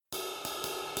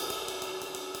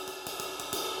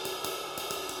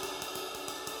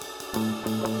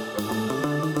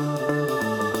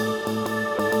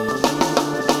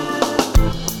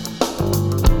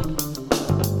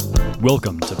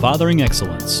Welcome to Fathering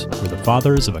Excellence, where the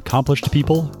fathers of accomplished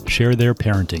people share their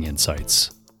parenting insights.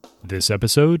 This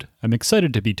episode, I'm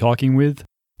excited to be talking with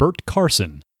Bert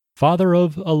Carson, father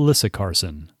of Alyssa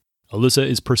Carson. Alyssa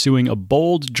is pursuing a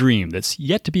bold dream that's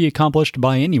yet to be accomplished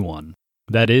by anyone.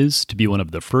 That is, to be one of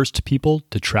the first people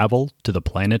to travel to the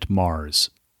planet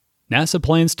Mars. NASA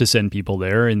plans to send people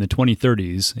there in the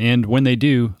 2030s, and when they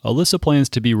do, Alyssa plans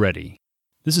to be ready.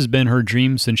 This has been her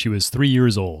dream since she was 3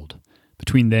 years old.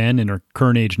 Between then and her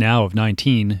current age now of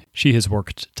 19, she has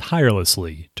worked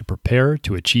tirelessly to prepare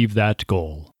to achieve that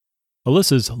goal.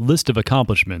 Alyssa's list of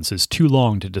accomplishments is too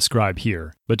long to describe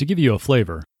here, but to give you a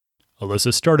flavor,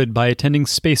 Alyssa started by attending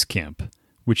space camp,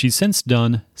 which she's since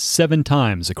done 7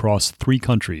 times across 3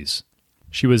 countries.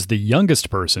 She was the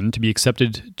youngest person to be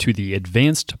accepted to the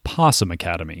Advanced Possum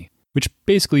Academy, which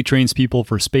basically trains people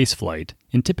for spaceflight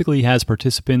and typically has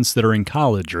participants that are in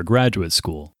college or graduate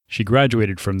school. She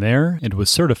graduated from there and was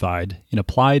certified in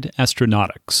applied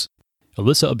astronautics.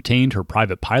 Alyssa obtained her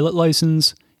private pilot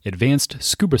license, advanced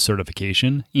scuba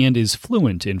certification, and is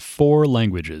fluent in 4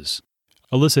 languages.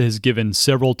 Alyssa has given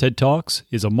several TED Talks,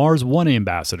 is a Mars One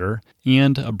ambassador,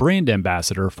 and a brand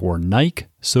ambassador for Nike,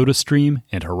 SodaStream,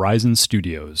 and Horizon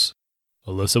Studios.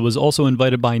 Alyssa was also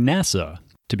invited by NASA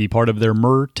to be part of their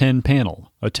MER 10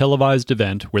 panel, a televised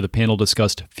event where the panel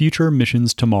discussed future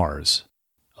missions to Mars.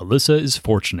 Alyssa is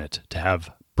fortunate to have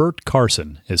Bert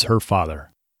Carson as her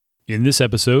father. In this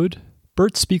episode,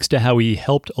 Bert speaks to how he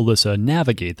helped Alyssa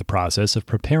navigate the process of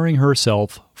preparing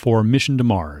herself for a mission to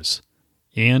Mars.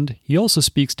 And he also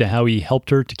speaks to how he helped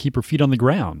her to keep her feet on the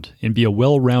ground and be a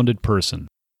well-rounded person.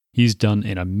 He's done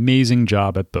an amazing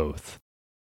job at both.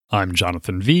 I'm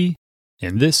Jonathan V.,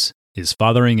 and this is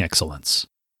Fathering Excellence.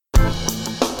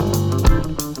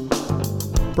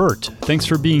 Bert, thanks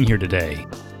for being here today.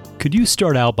 Could you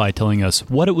start out by telling us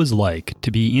what it was like to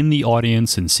be in the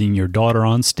audience and seeing your daughter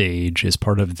on stage as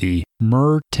part of the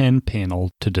MER 10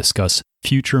 panel to discuss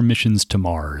future missions to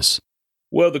Mars?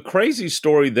 Well, the crazy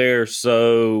story there,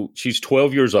 so she's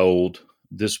 12 years old.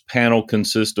 This panel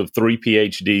consists of 3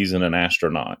 PhDs and an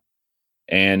astronaut.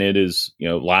 And it is,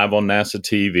 live on NASA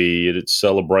TV. It's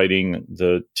celebrating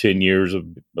the 10 years of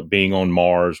being on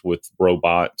Mars with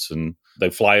robots. And they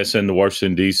fly us into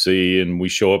Washington, D.C., and we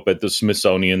show up at the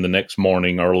Smithsonian the next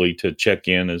morning early to check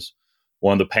in as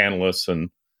one of the panelists.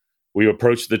 And we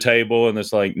approached the table, and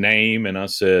it's like, name. And I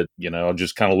said, I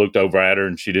just kind of looked over at her,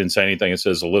 and she didn't say anything. It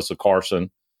says Alyssa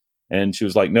Carson. And she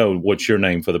was like, no, what's your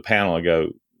name for the panel? I go,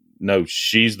 no,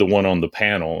 she's the one on the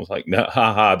panel. I was like, no,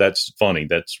 haha, that's funny.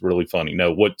 That's really funny.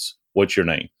 No, what's your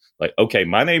name? Like, okay,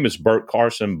 my name is Bert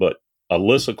Carson, but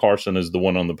Alyssa Carson is the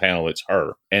one on the panel. It's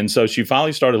her. And so she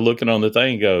finally started looking on the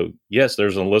thing and go, yes,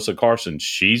 there's an Alyssa Carson.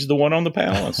 She's the one on the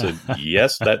panel. I said,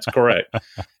 yes, that's correct.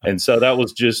 And so that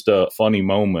was just a funny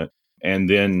moment. And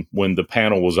then when the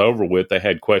panel was over with, they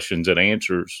had questions and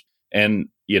answers. And,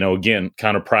 again,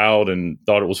 kind of proud and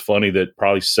thought it was funny that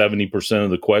probably 70% of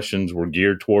the questions were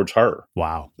geared towards her.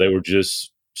 Wow. They were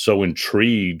just so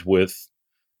intrigued with,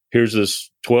 here's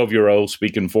this 12-year-old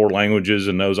speaking 4 languages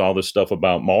and knows all this stuff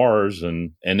about Mars.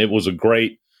 And it was a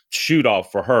great shoot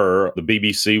off for her. The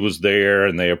BBC was there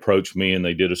and they approached me and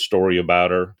they did a story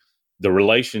about her. The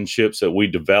relationships that we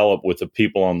developed with the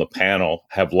people on the panel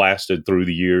have lasted through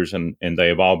the years, and they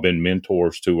have all been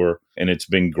mentors to her. And it's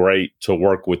been great to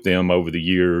work with them over the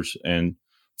years and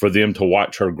for them to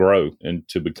watch her grow and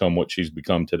to become what she's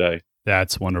become today.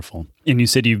 That's wonderful. And you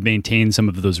said you've maintained some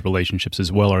of those relationships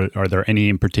as well. Are there any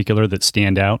in particular that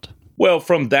stand out? Well,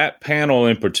 from that panel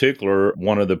in particular,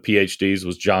 one of the PhDs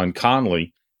was John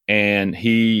Conley, and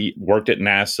he worked at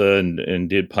NASA and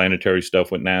did planetary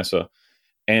stuff with NASA.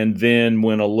 And then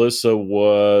when Alyssa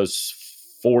was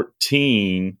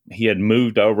 14, he had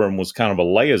moved over and was kind of a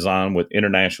liaison with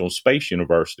International Space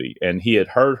University. And he had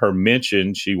heard her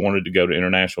mention she wanted to go to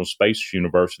International Space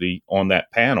University on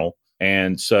that panel.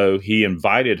 And so he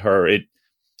invited her.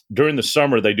 During the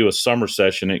summer, they do a summer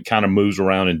session. It kind of moves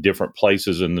around in different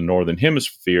places in the Northern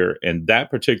Hemisphere. And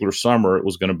that particular summer, it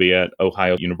was going to be at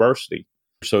Ohio University.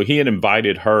 So he had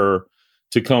invited her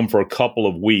to come for a couple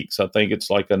of weeks. I think it's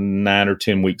like a 9 or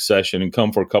 10 week session, and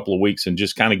come for a couple of weeks and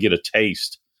just kind of get a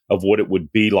taste of what it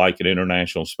would be like at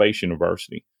International Space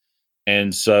University.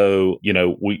 And so,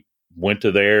 we went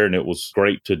to there and it was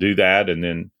great to do that.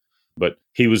 But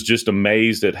he was just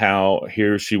amazed at how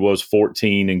here she was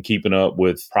 14 and keeping up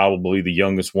with probably the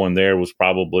youngest one there was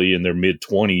probably in their mid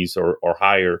 20s or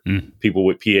higher, people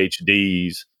with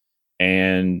PhDs.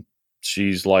 And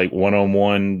she's like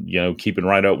one-on-one, keeping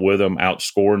right up with them,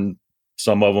 outscoring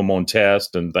some of them on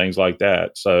tests and things like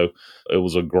that. So it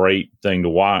was a great thing to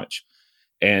watch.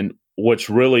 And what's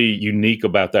really unique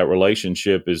about that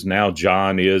relationship is now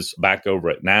John is back over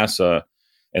at NASA.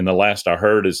 And the last I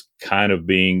heard is kind of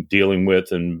dealing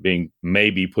with and being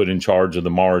maybe put in charge of the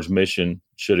Mars mission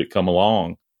should it come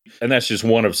along. And that's just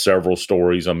one of several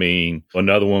stories. I mean,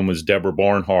 another one was Deborah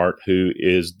Barnhart, who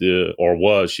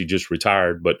she just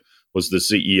retired, but was the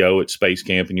CEO at Space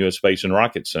Camp and U.S. Space and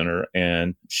Rocket Center.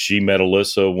 And she met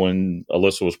Alyssa when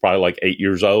Alyssa was probably like 8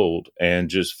 years old and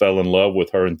just fell in love with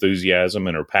her enthusiasm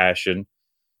and her passion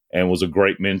and was a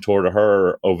great mentor to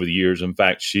her over the years. In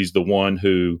fact, she's the one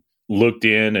who looked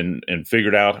in and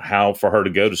figured out how for her to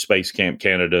go to Space Camp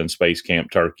Canada and Space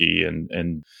Camp Turkey. And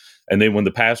then when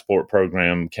the passport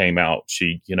program came out,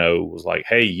 she, was like,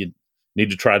 hey, you need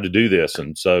to try to do this.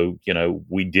 And so,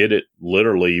 we did it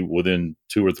literally within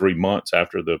 2 or 3 months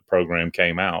after the program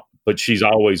came out. But she's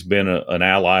always been an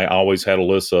ally, always had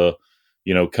Alyssa,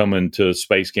 coming to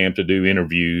Space Camp to do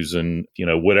interviews and,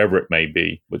 whatever it may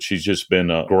be. But she's just been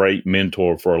a great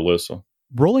mentor for Alyssa.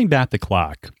 Rolling back the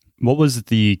clock, what was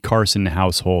the Carson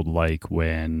household like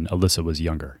when Alyssa was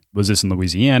younger? Was this in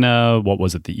Louisiana? What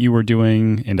was it that you were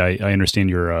doing? And I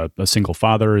understand you're a single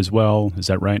father as well. Is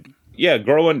that right? Yeah,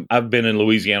 I've been in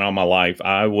Louisiana all my life.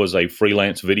 I was a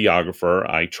freelance videographer.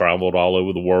 I traveled all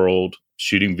over the world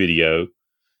shooting video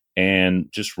and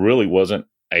just really wasn't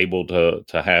able to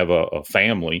have a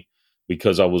family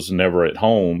because I was never at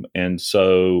home. And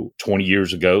so 20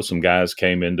 years ago, some guys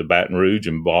came into Baton Rouge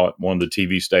and bought one of the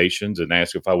TV stations and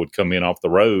asked if I would come in off the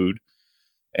road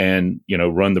and,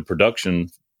 run the production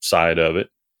side of it.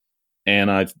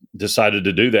 And I decided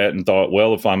to do that and thought,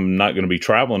 well, if I'm not going to be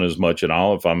traveling as much and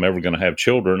all, if I'm ever going to have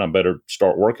children, I better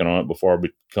start working on it before I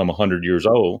become 100 years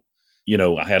old.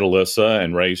 I had Alyssa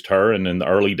and raised her. And in the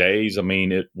early days, I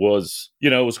mean, it was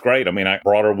great. I mean, I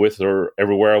brought her with her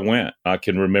everywhere I went. I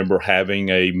can remember having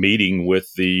a meeting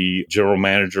with the general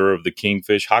manager of the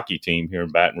Kingfish hockey team here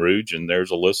in Baton Rouge. And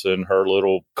there's Alyssa in her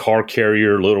little car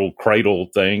carrier, little cradle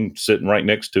thing sitting right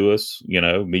next to us,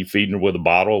 me feeding her with a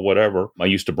bottle, whatever. I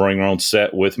used to bring her on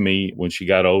set with me when she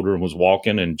got older and was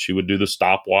walking, and she would do the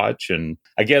stopwatch. And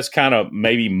I guess kind of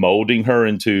maybe molding her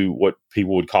into what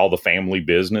people would call the family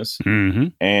business. Mm-hmm.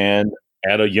 And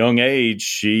at a young age,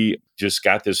 she just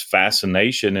got this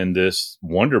fascination and this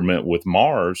wonderment with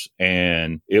Mars.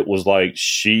 And it was like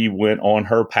she went on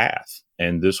her path.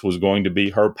 And this was going to be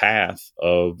her path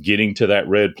of getting to that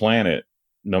red planet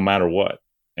no matter what.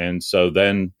 And so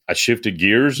then I shifted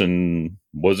gears and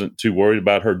wasn't too worried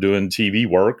about her doing TV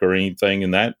work or anything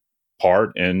in that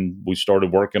part, and we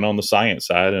started working on the science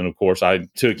side. And of course, I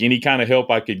took any kind of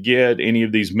help I could get. Any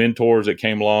of these mentors that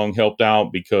came along helped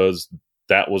out because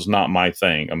that was not my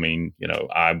thing. I mean,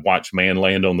 I watched man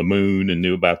land on the moon and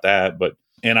knew about that,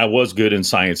 and I was good in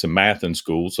science and math in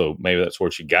school, so maybe that's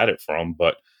where she got it from.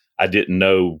 But I didn't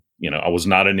know, I was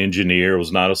not an engineer, I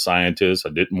was not a scientist. I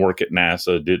didn't work at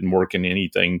NASA, didn't work in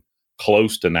anything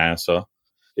close to NASA.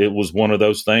 It was one of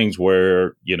those things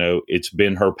where, it's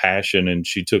been her passion and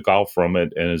she took off from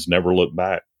it and has never looked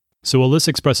back. So Alyssa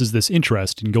expresses this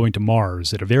interest in going to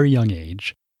Mars at a very young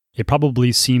age. It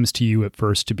probably seems to you at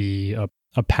first to be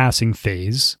a passing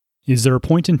phase. Is there a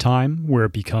point in time where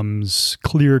it becomes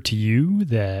clear to you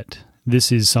that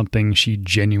this is something she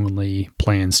genuinely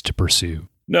plans to pursue?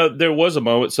 No, there was a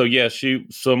moment. So, yeah, she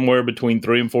somewhere between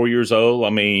 3 and 4 years old.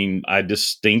 I mean, I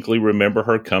distinctly remember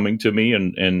her coming to me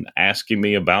and asking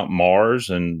me about Mars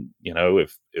and,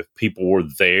 if people were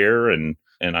there. And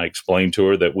I explained to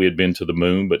her that we had been to the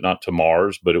moon, but not to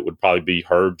Mars. But it would probably be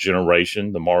her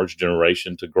generation, the Mars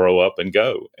generation, to grow up and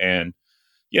go. And,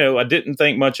 I didn't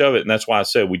think much of it. And that's why I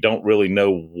said we don't really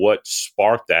know what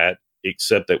sparked that,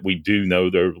 except that we do know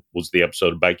there was the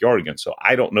episode of Backyardigans. So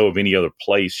I don't know of any other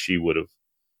place she would have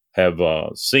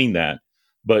seen that.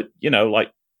 But, like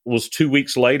it was 2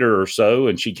 weeks later or so,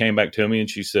 and she came back to me and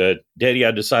she said, Daddy,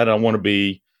 I decided I want to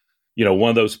be, one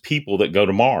of those people that go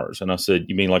to Mars. And I said,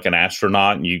 you mean like an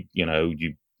astronaut and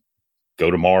you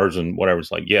go to Mars and whatever?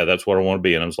 It's like, yeah, that's what I want to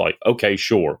be. And I was like, okay,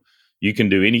 sure. You can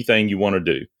do anything you want to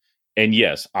do. And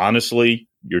yes, honestly,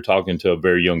 you're talking to a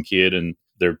very young kid and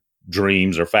their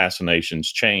dreams or fascinations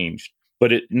changed.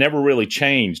 But it never really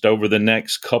changed over the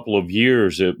next couple of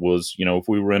years. It was, if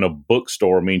we were in a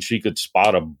bookstore, I mean, she could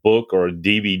spot a book or a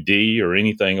DVD or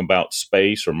anything about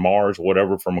space or Mars,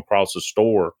 whatever, from across the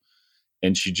store.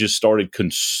 And she just started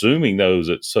consuming those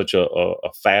at such a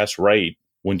fast rate.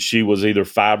 When she was either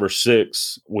 5 or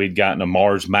 6, we'd gotten a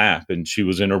Mars map and she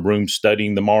was in her room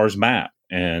studying the Mars map.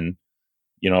 And,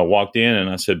 I walked in and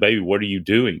I said, baby, what are you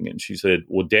doing? And she said,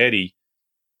 well, Daddy,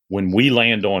 when we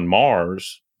land on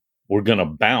Mars, we're going to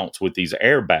bounce with these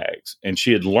airbags. And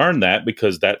she had learned that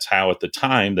because that's how at the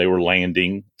time they were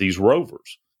landing these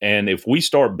rovers. And if we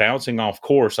start bouncing off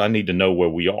course, I need to know where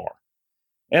we are.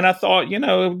 And I thought,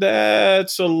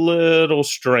 that's a little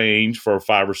strange for a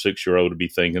 5 or 6-year-old to be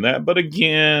thinking that. But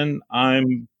again,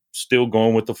 I'm still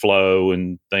going with the flow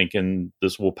and thinking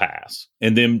this will pass.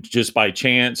 And then just by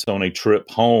chance on a trip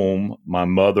home, my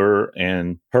mother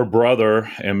and her brother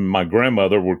and my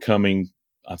grandmother were coming,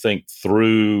 I think,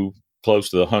 through close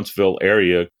to the Huntsville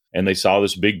area. And they saw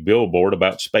this big billboard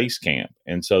about Space Camp.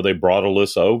 And so they brought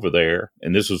Alyssa over there.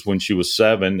 And this was when she was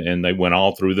 7. And they went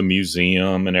all through the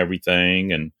museum and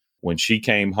everything. And when she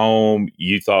came home,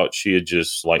 you thought she had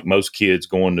just, like most kids,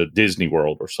 going to Disney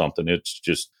World or something. It's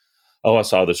just, oh, I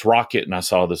saw this rocket and I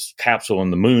saw this capsule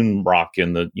and the moon rock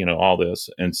and all this.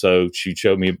 And so she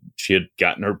showed me she had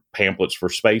gotten her pamphlets for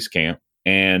Space Camp.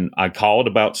 And I called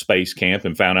about Space Camp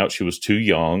and found out she was too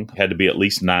young, had to be at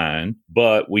least 9,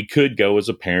 but we could go as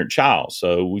a parent-child.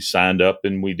 So we signed up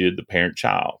and we did the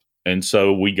parent-child. And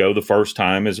so we go the first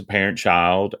time as a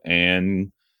parent-child,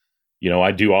 and,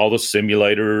 I do all the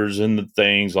simulators and the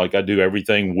things, like I do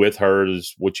everything with her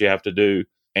is what you have to do.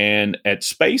 And at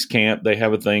Space Camp, they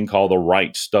have a thing called the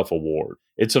Right Stuff Award.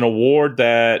 It's an award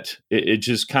that it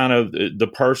just kind of the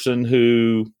person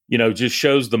who, just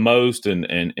shows the most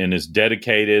and is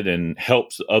dedicated and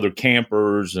helps other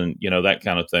campers and, that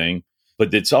kind of thing.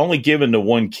 But it's only given to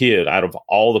one kid out of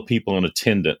all the people in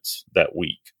attendance that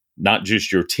week, not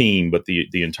just your team, but the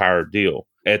entire deal.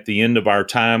 At the end of our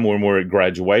time when we're at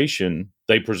graduation,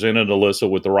 they presented Alyssa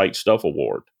with the Right Stuff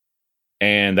Award.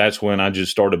 And that's when I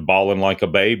just started bawling like a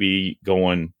baby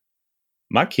going,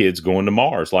 my kid's going to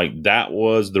Mars. Like, that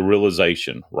was the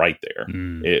realization right there.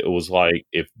 It was like,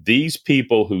 if these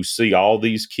people who see all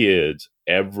these kids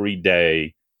every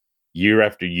day, year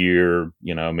after year,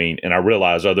 and I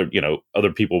realize other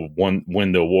people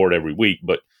win the award every week,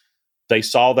 but they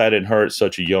saw that in her at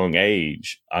such a young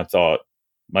age. I thought,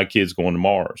 my kid's going to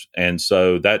Mars. And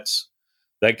so that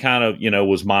kind of,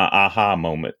 was my aha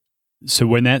moment. So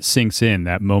when that sinks in,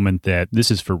 that moment that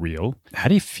this is for real, how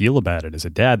do you feel about it as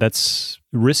a dad? That's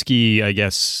risky, I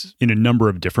guess, in a number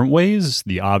of different ways.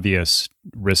 The obvious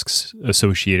risks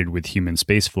associated with human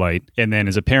spaceflight. And then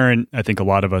as a parent, I think a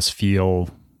lot of us feel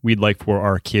we'd like for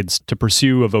our kids to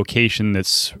pursue a vocation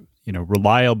that's,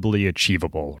 reliably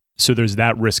achievable. So there's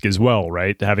that risk as well,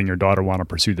 right? Having your daughter want to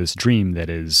pursue this dream that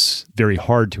is very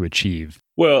hard to achieve.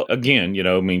 Well, again,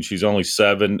 she's only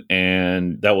 7,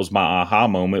 and that was my aha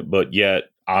moment. But yet,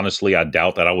 honestly, I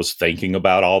doubt that I was thinking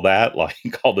about all that, like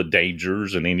all the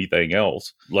dangers and anything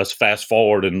else. Let's fast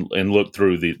forward and look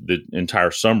through the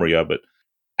entire summary of it.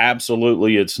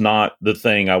 Absolutely, it's not the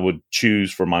thing I would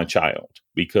choose for my child,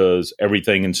 because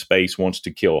everything in space wants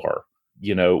to kill her.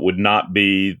 It would not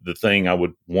be the thing I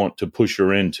would want to push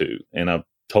her into. And I've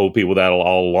told people that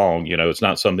all along. It's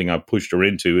not something I pushed her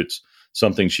into. It's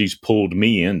something she's pulled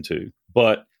me into.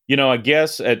 But, I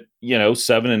guess at,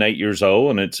 7 and 8 years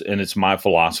old, and it's my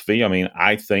philosophy. I mean,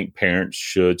 I think parents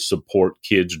should support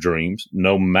kids' dreams,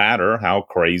 no matter how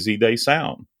crazy they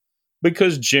sound,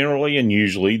 because generally and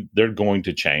usually they're going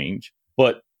to change.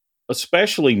 But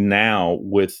especially now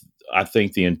with, I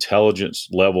think, the intelligence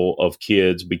level of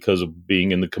kids, because of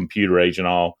being in the computer age and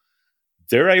all,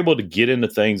 they're able to get into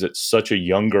things at such a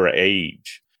younger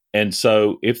age. And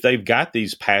so if they've got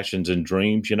these passions and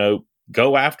dreams,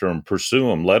 go after them, pursue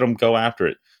them, let them go after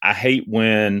it. I hate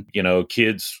when,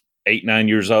 kids 8, 9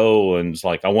 years old and it's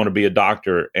like, I want to be a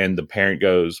doctor. And the parent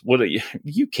goes, well,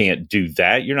 you can't do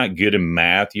that. You're not good in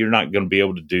math. You're not going to be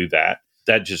able to do that.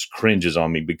 That just cringes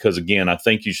on me, because again, I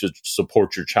think you should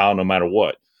support your child no matter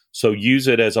what. So use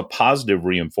it as a positive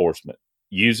reinforcement.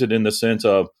 Use it in the sense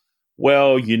of,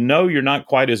 well, you're not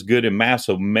quite as good in math,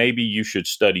 so maybe you should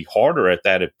study harder at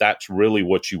that if that's really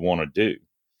what you want to do.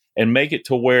 And make it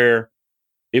to where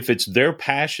if it's their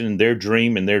passion, their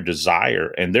dream, and their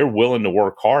desire, and they're willing to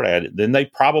work hard at it, then they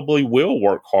probably will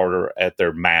work harder at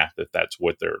their math if that's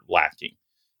what they're lacking,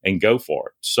 and go for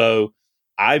it. So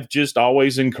I've just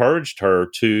always encouraged her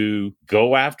to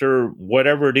go after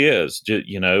whatever it is,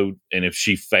 and if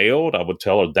she failed, I would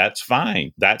tell her that's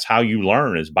fine. That's how you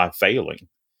learn, is by failing.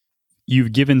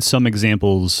 You've given some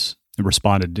examples,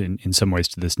 responded in some ways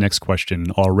to this next question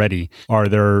already. Are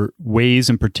there ways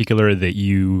in particular that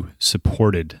you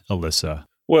supported Alyssa?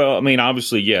 Well, I mean,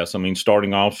 obviously, yes. I mean,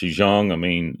 starting off, she's young. I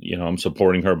mean, I'm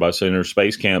supporting her by sending her to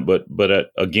space camp. But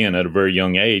again, at a very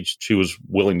young age, she was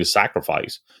willing to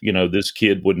sacrifice. This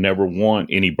kid would never want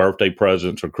any birthday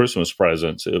presents or Christmas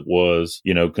presents. It was,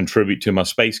 contribute to my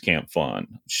space camp fund.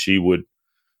 She would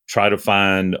try to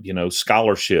find,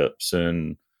 scholarships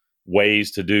and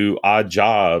ways to do odd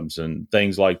jobs and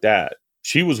things like that.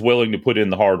 she was willing to put in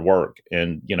the hard work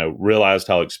and, realized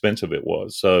how expensive it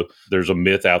was. So there's a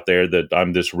myth out there that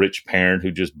I'm this rich parent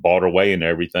who just bought her way into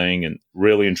everything. And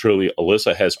really and truly,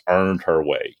 Alyssa has earned her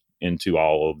way into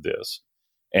all of this.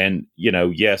 And,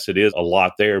 yes, it is a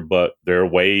lot there, but there are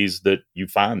ways that you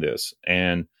find this.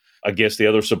 And I guess the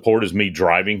other support is me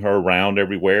driving her around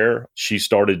everywhere. She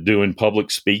started doing public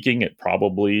speaking at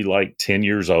probably like 10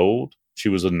 years old. She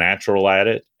was a natural at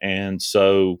it. And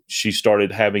so she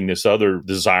started having this other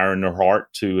desire in her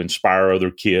heart to inspire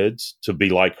other kids to be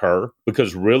like her.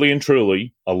 Because really and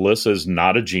truly, Alyssa is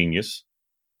not a genius.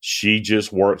 She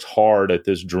just works hard at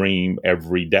this dream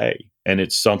every day. And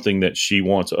it's something that she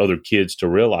wants other kids to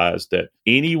realize, that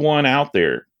anyone out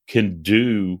there can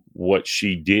do what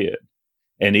she did.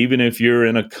 And even if you're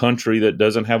in a country that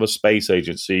doesn't have a space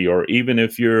agency, or even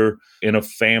if you're in a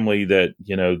family that,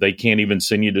 they can't even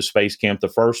send you to space camp the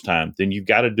first time, then you've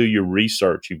got to do your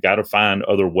research. You've got to find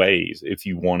other ways if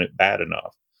you want it bad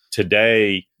enough.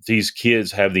 Today, these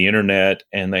kids have the internet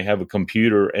and they have a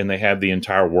computer and they have the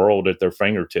entire world at their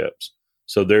fingertips.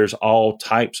 So there's all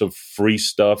types of free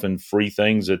stuff and free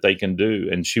things that they can do.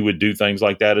 And she would do things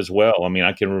like that as well. I mean,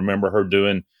 I can remember her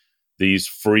doing these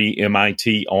free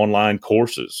MIT online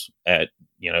courses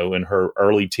in her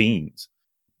early teens.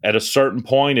 At a certain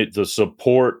point, the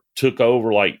support took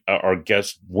over, or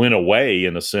guess went away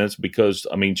in a sense, because,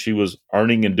 she was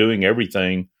earning and doing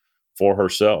everything for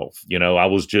herself. I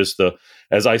was just I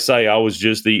was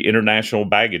just the international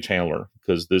baggage handler,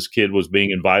 because this kid was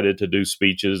being invited to do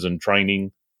speeches and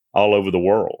training all over the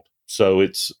world. So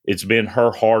it's been her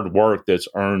hard work that's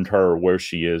earned her where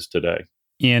she is today.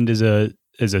 And as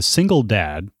a single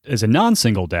dad, as a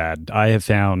non-single dad, I have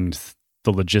found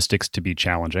the logistics to be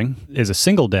challenging. As a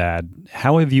single dad,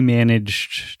 how have you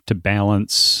managed to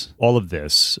balance all of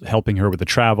this, helping her with the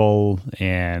travel?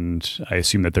 And I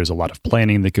assume that there's a lot of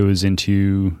planning that goes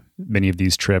into many of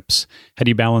these trips. How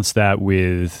do you balance that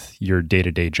with your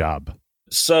day-to-day job?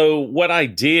 So what I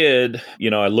did,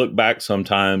 I look back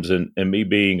sometimes, and me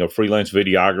being a freelance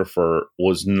videographer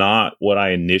was not what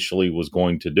I initially was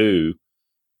going to do.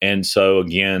 And so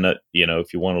again,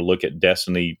 if you want to look at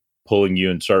destiny pulling you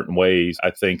in certain ways,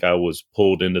 I think I was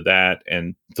pulled into that,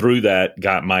 and through that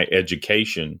got my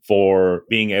education for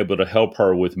being able to help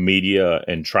her with media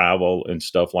and travel and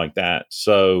stuff like that.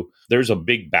 So there's a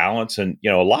big balance. And,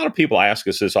 a lot of people ask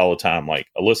us this all the time, like,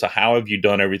 Alyssa, how have you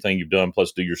done everything you've done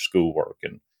plus do your schoolwork?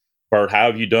 And Bert, how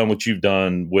have you done what you've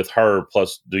done with her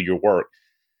plus do your work?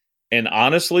 And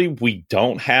honestly, we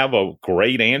don't have a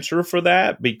great answer for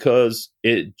that, because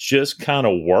it just kind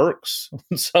of works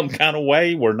in some kind of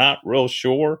way. We're not real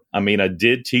sure. I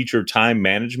did teach her time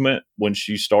management when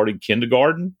she started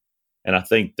kindergarten, and I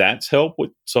think that's helped with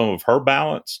some of her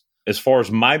balance. As far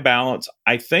as my balance,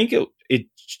 I think it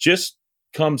just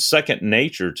comes second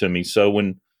nature to me. So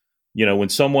when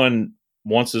someone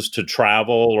wants us to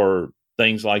travel or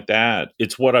things like that,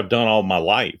 it's what I've done all my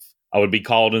life. I would be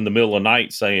called in the middle of the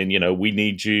night saying, we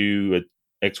need you at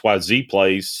XYZ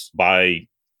place by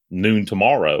noon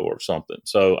tomorrow or something.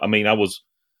 So, I was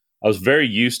very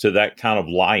used to that kind of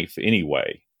life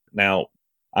anyway. Now,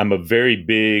 I'm a very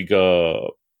big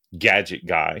gadget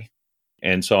guy.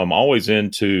 And so I'm always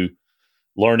into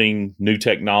learning new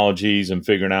technologies and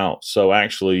figuring out. So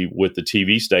actually with the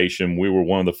TV station, we were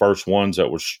one of the first ones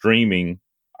that were streaming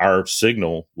our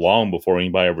signal long before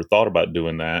anybody ever thought about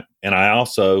doing that. And I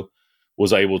also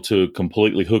was able to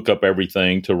completely hook up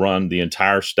everything to run the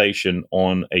entire station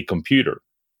on a computer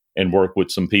and work with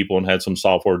some people and had some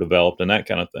software developed and that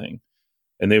kind of thing.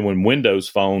 And then when Windows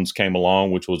phones came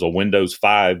along, which was a Windows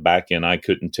 5 back in, I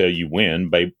couldn't tell you when,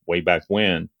 way back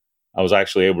when, I was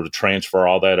actually able to transfer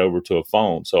all that over to a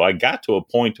phone. So I got to a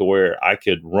point to where I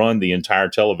could run the entire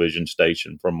television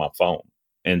station from my phone.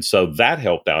 And so that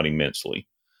helped out immensely.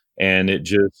 And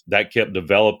that kept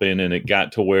developing, and it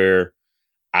got to where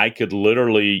I could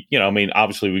literally,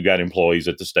 obviously we've got employees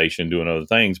at the station doing other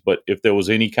things, but if there was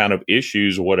any kind of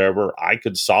issues or whatever, I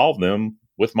could solve them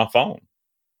with my phone.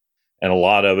 And a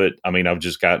lot of it, I've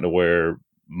just gotten to where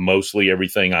mostly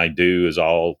everything I do is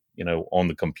all, on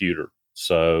the computer.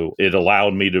 So it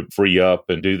allowed me to free up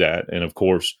and do that. And of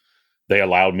course, they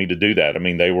allowed me to do that.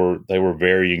 They were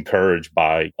very encouraged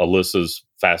by Alyssa's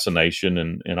fascination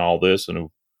and all this, and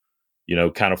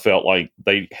kind of felt like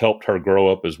they helped her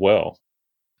grow up as well.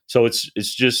 So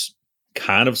it's just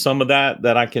kind of some of that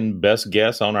I can best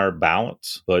guess on our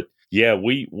balance. But yeah,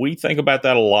 we think about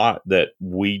that a lot, that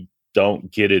we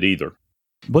don't get it either.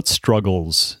 What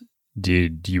struggles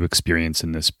did you experience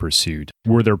in this pursuit?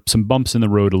 Were there some bumps in the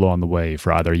road along the way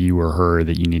for either you or her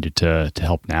that you needed to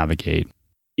help navigate?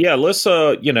 Yeah,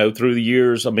 Alyssa, through the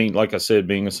years, I mean, like I said,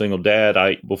 being a single dad,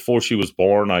 before she was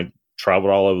born, I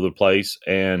traveled all over the place.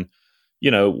 And,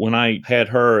 when I had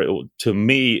her, to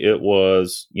me, it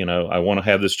was, I want to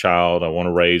have this child. I want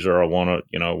to raise her. I want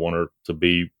her to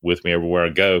be with me everywhere I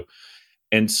go.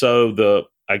 And so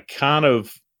I kind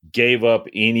of gave up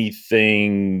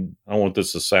anything. I don't want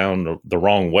this to sound the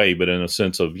wrong way, but in a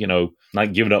sense of,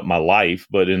 not giving up my life,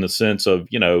 but in the sense of,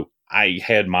 I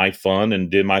had my fun and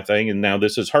did my thing. And now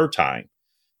this is her time.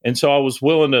 And so I was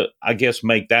willing to, I guess,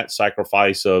 make that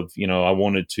sacrifice of, I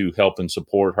wanted to help and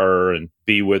support her and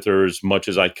be with her as much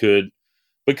as I could.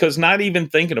 Because not even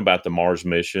thinking about the Mars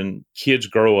mission, kids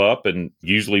grow up and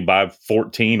usually by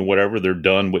 14, whatever, they're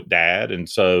done with dad. And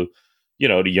so,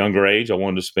 at a younger age, I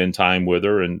wanted to spend time with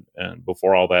her. And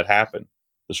before all that happened,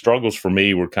 the struggles for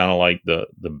me were kind of like the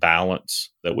balance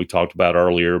that we talked about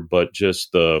earlier, but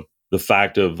just the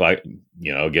fact of, I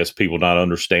guess people not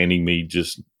understanding me,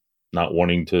 just not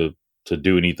wanting to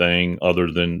do anything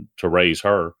other than to raise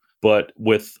her. But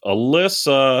with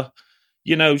Alyssa,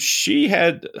 she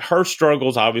had her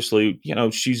struggles, obviously.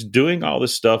 She's doing all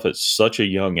this stuff at such a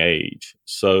young age.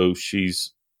 So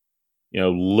she's,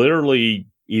 literally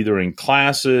either in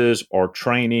classes or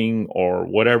training or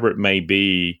whatever it may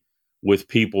be with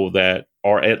people that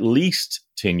are at least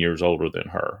 10 years older than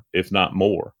her, if not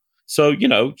more. So,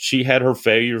 she had her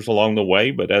failures along the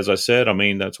way. But as I said, I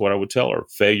mean, that's what I would tell her.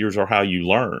 Failures are how you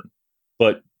learn.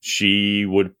 But she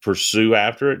would pursue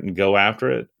after it and go after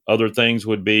it. Other things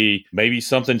would be maybe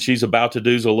something she's about to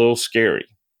do is a little scary.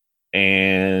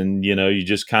 And, you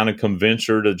just kind of convince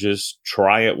her to just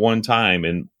try it one time.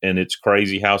 And it's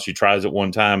crazy how she tries it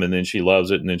one time and then she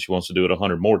loves it and then she wants to do it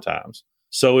 100 more times.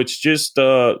 So it's just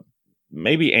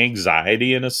maybe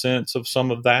anxiety in a sense of some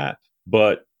of that.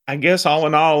 But I guess all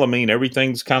in all, I mean,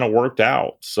 everything's kind of worked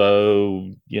out.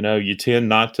 So, you tend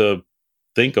not to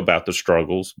think about the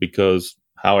struggles because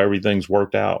how everything's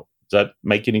worked out. Does that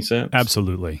make any sense?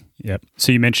 Absolutely. Yep.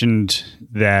 So you mentioned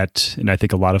that, and I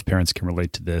think a lot of parents can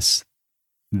relate to this,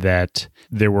 that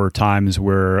there were times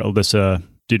where Alyssa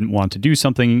didn't want to do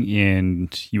something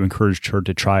and you encouraged her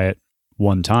to try it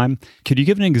one time. Could you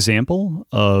give an example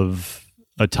of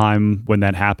a time when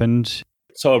that happened?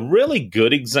 So a really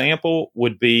good example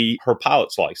would be her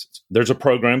pilot's license. There's a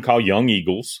program called Young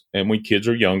Eagles, and when kids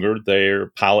are younger,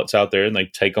 they're pilots out there and they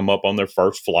take them up on their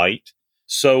first flight.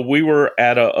 So we were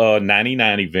at a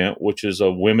 99 event, which is a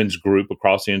women's group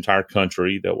across the entire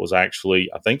country that was actually,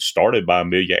 I think, started by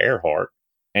Amelia Earhart.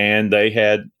 And they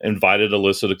had invited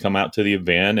Alyssa to come out to the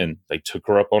event, and they took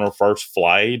her up on her first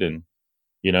flight. And,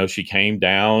 she came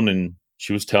down and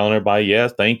she was telling everybody, yeah,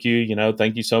 thank you,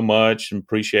 thank you so much and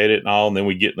appreciate it and all. And then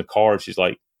we get in the car and she's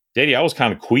like, Daddy, I was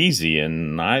kind of queasy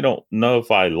and I don't know if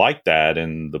I like that.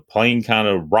 And the plane kind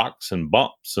of rocks and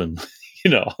bumps and,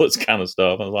 all this kind of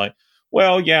stuff. I was like,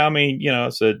 well, yeah, I mean, I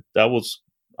said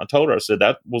I told her, I said,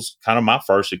 that was kind of my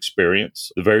first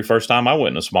experience. The very first time I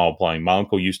went in a small plane, my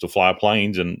uncle used to fly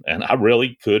planes and I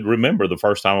really could remember the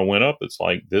first time I went up. It's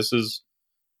like, this is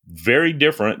very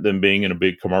different than being in a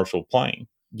big commercial plane.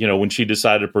 When she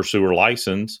decided to pursue her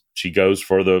license, she goes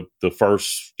for the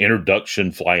first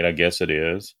introduction flight, I guess it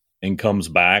is, and comes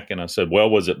back. And I said, well,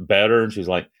 was it better? And she's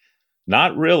like,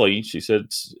 not really. She said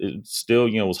it still,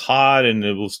 it was hot and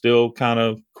it was still kind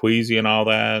of queasy and all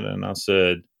that. And I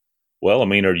said, well, I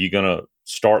mean, are you going to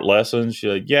start lessons? She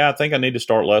said, yeah, I think I need to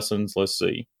start lessons. Let's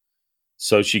see.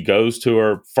 So she goes to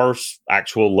her first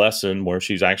actual lesson where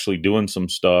she's actually doing some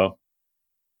stuff.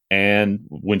 And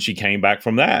when she came back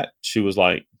from that, she was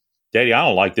like, Daddy, I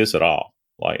don't like this at all.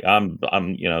 Like I'm,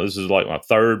 this is like my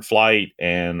third flight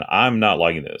and I'm not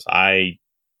liking this.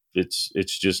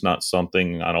 It's just not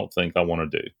something I don't think I want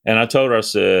to do. And I told her, I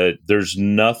said, there's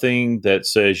nothing that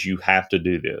says you have to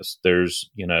do this.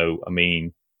 There's,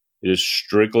 it is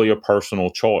strictly a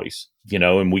personal choice,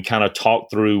 and we kind of talked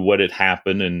through what had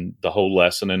happened and the whole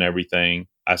lesson and everything.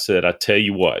 I said, I tell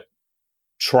you what,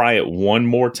 try it one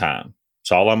more time.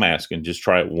 That's all I'm asking. Just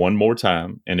try it one more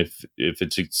time. And if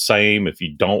it's the same, if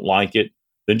you don't like it,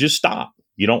 then just stop.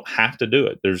 You don't have to do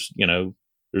it.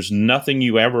 There's nothing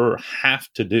you ever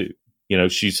have to do.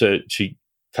 She said, she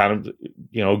kind of,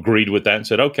 agreed with that and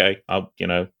said, okay, I'll,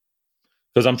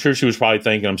 because I'm sure she was probably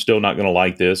thinking I'm still not going to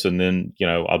like this. And then,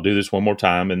 I'll do this one more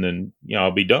time and then,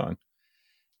 I'll be done.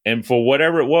 And for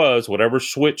whatever it was, whatever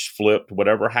switch flipped,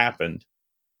 whatever happened,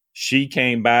 she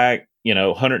came back,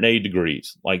 180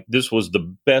 degrees. Like this was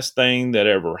the best thing that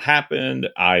ever happened.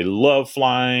 I love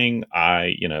flying.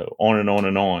 On and on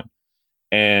and on.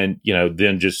 And,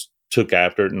 then just took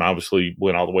after it and obviously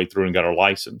went all the way through and got her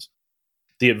license.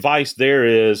 The advice there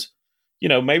is,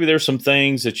 maybe there's some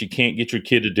things that you can't get your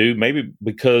kid to do, maybe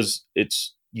because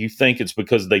you think it's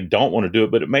because they don't want to do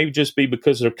it, but it may just be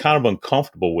because they're kind of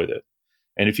uncomfortable with it.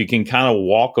 And if you can kind of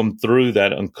walk them through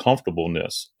that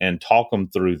uncomfortableness and talk them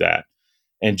through that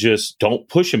and just don't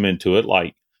push them into it,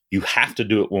 like you have to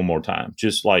do it one more time.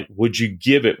 Just like, would you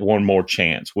give it one more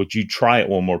chance? Would you try it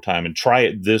one more time and try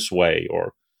it this way?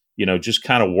 Or, just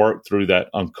kind of work through that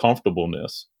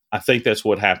uncomfortableness. I think that's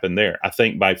what happened there. I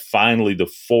think by finally the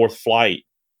fourth flight,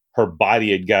 her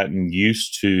body had gotten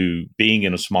used to being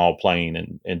in a small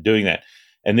plane and doing that.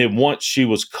 And then once she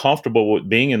was comfortable with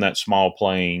being in that small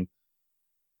plane,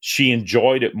 she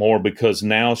enjoyed it more because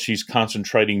now she's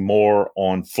concentrating more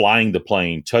on flying the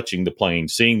plane, touching the plane,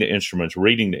 seeing the instruments,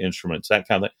 reading the instruments, that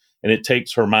kind of thing. And it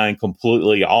takes her mind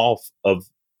completely off of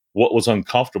what was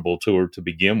uncomfortable to her to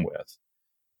begin with.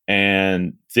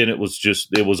 And then it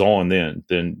was on then.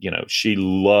 Then, she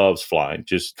loves flying,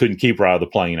 just couldn't keep her out of the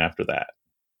plane after that.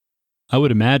 I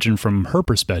would imagine from her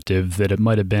perspective that it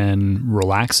might have been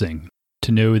relaxing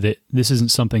to know that this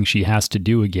isn't something she has to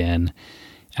do again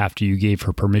after you gave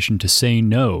her permission to say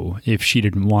no if she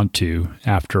didn't want to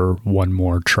after one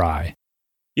more try.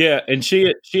 Yeah, and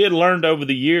she had learned over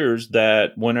the years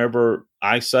that whenever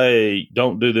I say,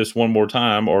 don't do this one more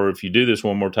time, or if you do this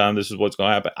one more time, this is what's going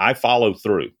to happen, I follow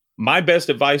through. My best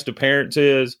advice to parents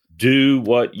is do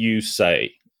what you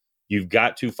say. You've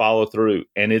got to follow through.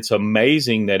 And it's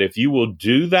amazing that if you will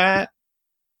do that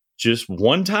just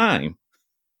one time,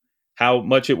 how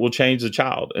much it will change the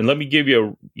child. And let me give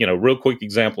you a real quick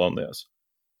example on this.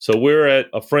 So we're at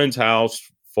a friend's house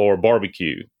for a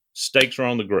barbecue. Steaks are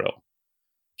on the grill.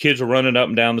 Kids are running up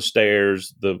and down the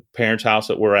stairs. The parents' house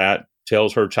that we're at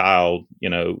tells her child,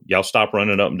 y'all stop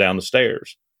running up and down the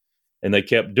stairs. And they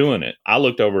kept doing it. I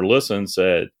looked over at Alyssa and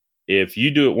said, if you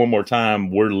do it one more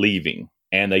time, we're leaving.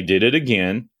 And they did it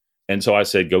again. And so I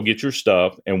said, go get your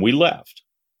stuff. And we left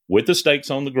with the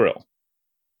steaks on the grill.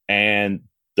 And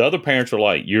the other parents were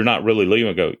like, you're not really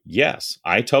leaving. I go, yes,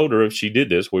 I told her if she did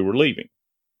this, we were leaving.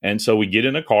 And so we get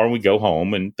in a car and we go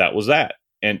home, and that was that.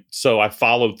 And so I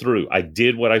followed through. I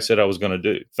did what I said I was going to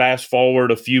do. Fast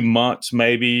forward a few months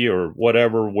maybe or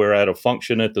whatever, we're at a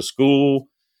function at the school,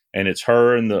 and it's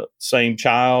her and the same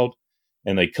child.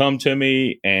 And they come to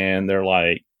me and they're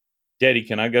like, Daddy,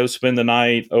 can I go spend the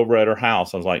night over at her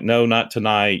house? I was like, no, not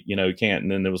tonight. You can't.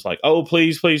 And then it was like, oh,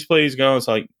 please, please, please go. It's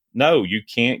like, no, you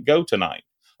can't go tonight.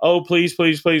 Oh, please,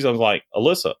 please, please. I was like,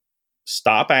 Alyssa,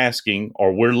 stop asking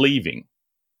or we're leaving.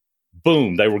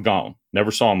 Boom, they were gone.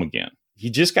 Never saw them again. You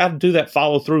just got to do that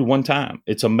follow through one time.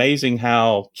 It's amazing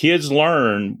how kids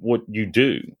learn what you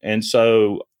do. And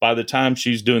so by the time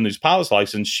she's doing these pilot's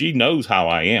license, she knows how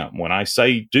I am. When I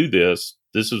say do this,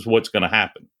 this is what's going to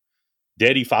happen.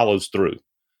 Daddy follows through.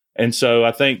 And so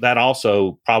I think that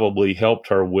also probably helped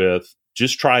her with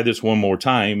just try this one more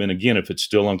time. And again, if it's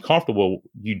still uncomfortable,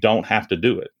 you don't have to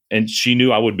do it. And she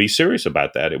knew I would be serious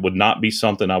about that. It would not be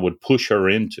something I would push her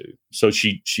into. So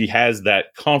she has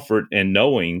that comfort in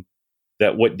knowing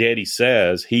that what Daddy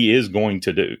says, he is going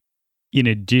to do. In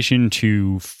addition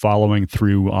to following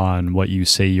through on what you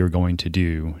say you're going to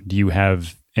do you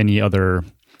have any other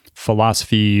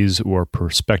philosophies or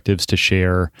perspectives to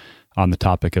share on the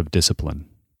topic of discipline?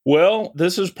 Well,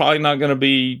 this is probably not going to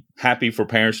be happy for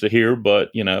parents to hear, but,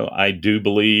 I don't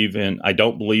believe in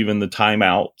the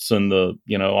timeouts and the,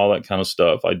 all that kind of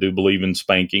stuff. I do believe in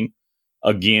spanking.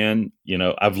 Again,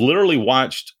 I've literally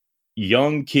watched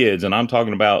young kids, and I'm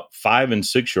talking about 5 and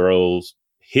 6 year olds,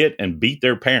 hit and beat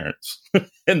their parents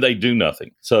and they do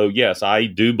nothing. So yes, I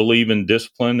do believe in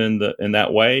discipline in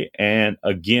that way. And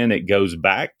again, it goes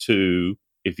back to,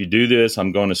 if you do this,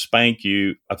 I'm going to spank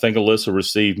you. I think Alyssa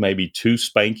received maybe 2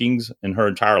 spankings in her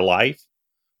entire life,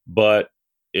 but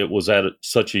it was at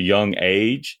such a young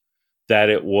age that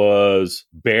it was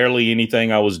barely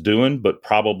anything I was doing, but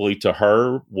probably to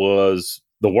her was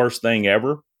the worst thing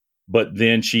ever. But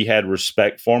then she had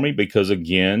respect for me because,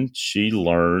 again, she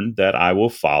learned that I will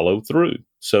follow through.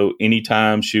 So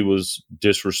anytime she was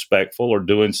disrespectful or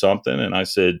doing something, and I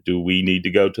said, do we need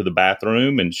to go to the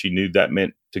bathroom? And she knew that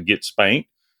meant to get spanked.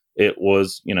 It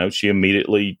was, she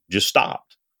immediately just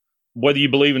stopped. Whether you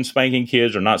believe in spanking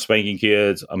kids or not spanking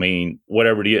kids, I mean,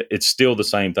 whatever it is, it's still the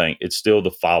same thing. It's still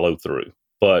the follow through.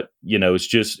 But, it's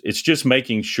just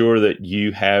making sure that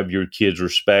you have your kids'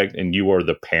 respect and you are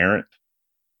the parent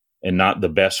and not the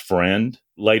best friend.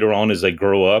 Later on, as they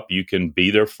grow up, you can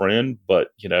be their friend. But,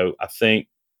 I think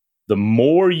the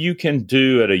more you can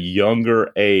do at a younger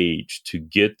age to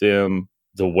get them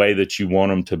the way that you want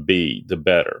them to be, the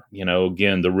better.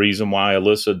 Again, the reason why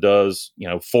Alyssa does,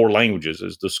 4 languages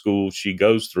is the school she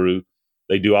goes through.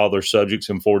 they do all their subjects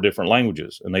in 4 different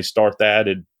languages, and they start that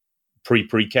at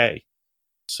pre-K.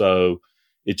 So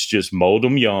it's just mold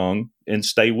them young and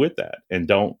stay with that and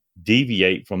don't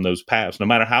deviate from those paths, no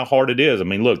matter how hard it is. I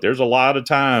mean, look, there's a lot of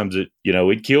times that,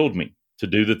 it killed me to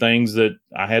do the things that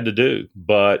I had to do,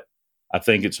 but I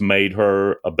think it's made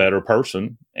her a better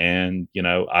person. And,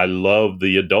 I love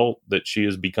the adult that she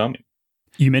is becoming.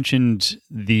 You mentioned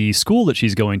the school that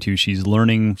she's going to. She's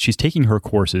taking her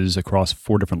courses across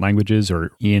 4 different languages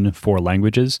or in 4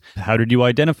 languages. How did you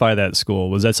identify that school?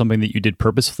 Was that something that you did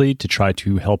purposefully to try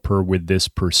to help her with this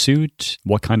pursuit?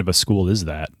 What kind of a school is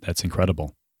that? That's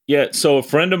incredible. Yeah, so a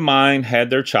friend of mine had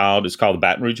their child. It's called the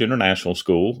Baton Rouge International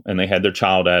School, and they had their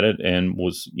child at it and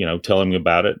was, telling me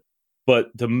about it.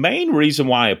 But the main reason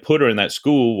why I put her in that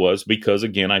school was because,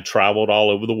 again, I traveled all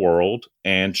over the world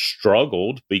and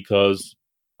struggled because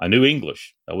I knew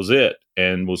English. That was it.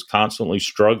 And was constantly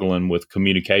struggling with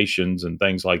communications and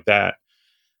things like that.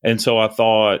 And so I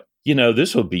thought,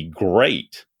 this would be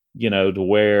great, to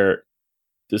where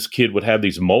this kid would have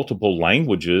these multiple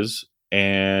languages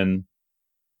and,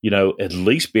 at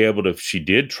least be able to, if she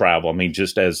did travel, I mean,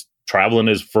 just as traveling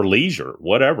is for leisure,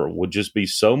 whatever, would just be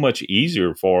so much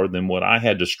easier for her than what I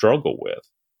had to struggle with.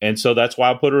 And so that's why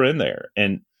I put her in there.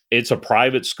 And it's a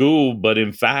private school, but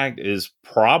in fact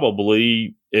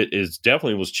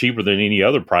definitely was cheaper than any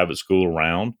other private school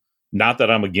around. Not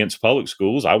that I'm against public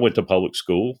schools. I went to public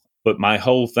school, but my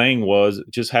whole thing was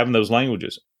just having those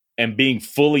languages and being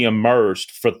fully immersed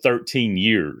for 13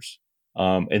 years.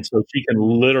 And so she can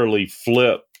literally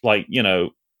flip,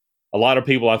 a lot of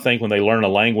people, I think when they learn a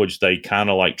language, they kind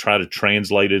of try to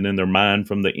translate it in their mind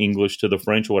from the English to the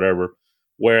French or whatever.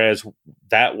 Whereas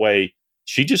that way,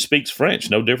 she just speaks French,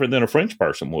 no different than a French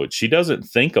person would. She doesn't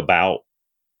think about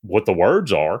what the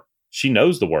words are. She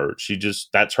knows the words.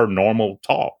 That's her normal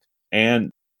talk.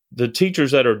 And the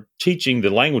teachers that are teaching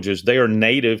the languages, they are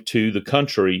native to the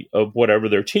country of whatever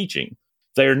they're teaching.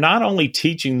 They're not only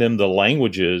teaching them the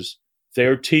languages,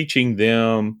 they're teaching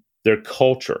them their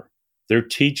culture. They're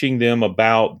teaching them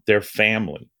about their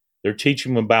family. They're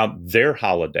teaching them about their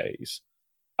holidays.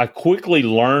 I quickly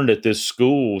learned at this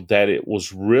school that it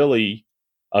was really,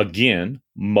 again,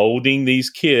 molding these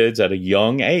kids at a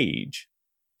young age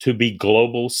to be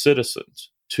global citizens,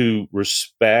 to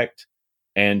respect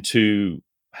and to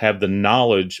have the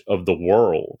knowledge of the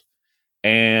world.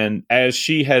 And as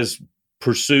she has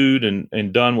pursued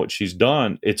and done what she's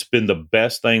done, it's been the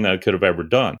best thing that I could have ever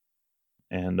done.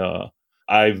 And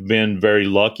I've been very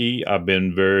lucky. I've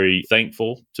been very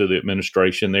thankful to the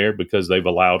administration there because they've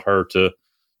allowed her to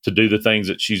do the things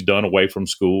that she's done away from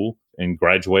school and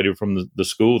graduated from the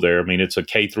school there. I mean, it's a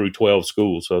K through 12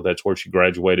 school. So that's where she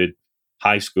graduated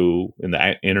high school in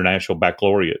the International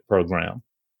Baccalaureate program.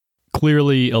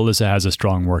 Clearly, Alyssa has a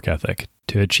strong work ethic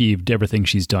to achieve everything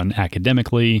she's done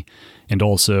academically and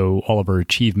also all of her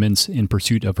achievements in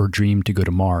pursuit of her dream to go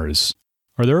to Mars.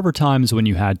 Are there ever times when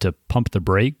you had to pump the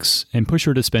brakes and push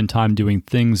her to spend time doing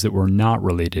things that were not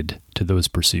related to those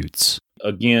pursuits?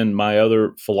 Again, my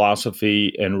other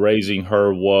philosophy in raising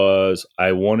her was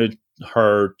I wanted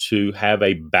her to have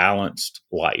a balanced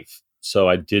life. So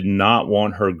I did not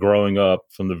want her growing up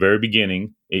from the very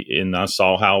beginning, and I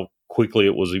saw how quickly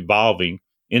it was evolving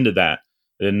into that.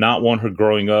 I did not want her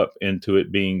growing up into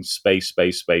it being space,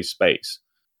 space, space, space.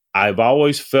 I've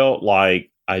always felt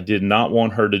like I did not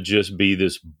want her to just be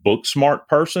this book smart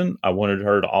person. I wanted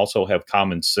her to also have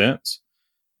common sense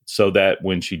so that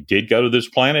when she did go to this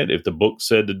planet, if the book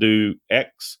said to do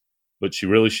X, but she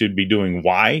really should be doing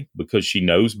Y because she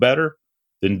knows better,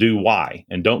 then do Y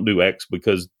and don't do X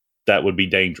because that would be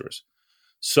dangerous.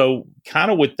 So kind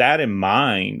of with that in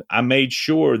mind, I made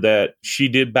sure that she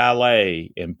did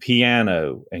ballet and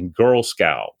piano and Girl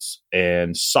Scouts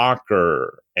and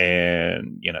soccer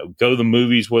and, go to the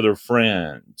movies with her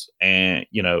friends and,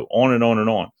 on and on and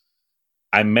on.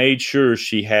 I made sure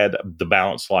she had the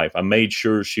balanced life. I made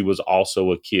sure she was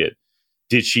also a kid.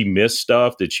 Did she miss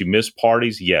stuff? Did she miss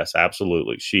parties? Yes,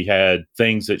 absolutely. She had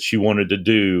things that she wanted to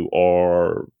do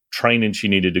or training she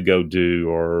needed to go do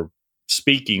or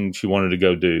speaking she wanted to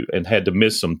go do and had to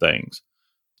miss some things.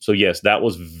 So yes, that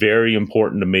was very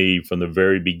important to me from the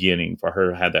very beginning for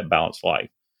her to have that balanced life.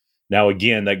 Now,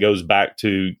 again, that goes back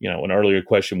to, an earlier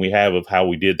question we have of how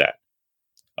we did that.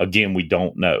 Again, we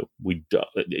don't know.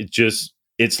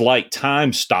 It's like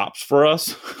time stops for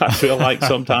us. I feel like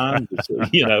sometimes,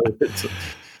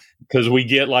 because we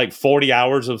get like 40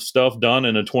 hours of stuff done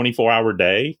in a 24-hour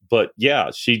day. But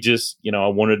yeah, she just, I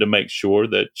wanted to make sure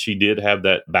that she did have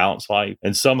that balanced life.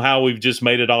 And somehow we've just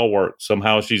made it all work.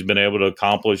 Somehow she's been able to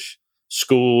accomplish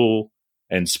school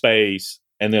and space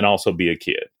and then also be a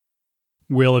kid.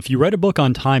 Will, if you write a book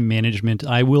on time management,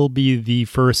 I will be the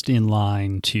first in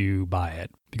line to buy it,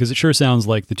 because it sure sounds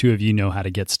like the two of you know how to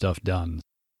get stuff done.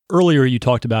 Earlier, you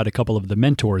talked about a couple of the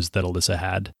mentors that Alyssa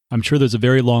had. I'm sure there's a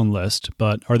very long list,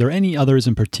 but are there any others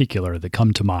in particular that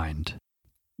come to mind?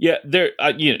 Yeah,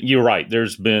 you're right.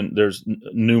 There's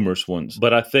numerous ones,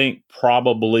 but I think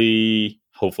probably,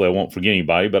 hopefully I won't forget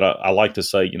anybody, but I like to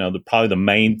say, probably the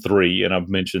main three, and I've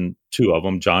mentioned two of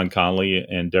them, John Connolly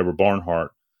and Deborah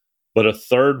Barnhart. But a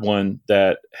third one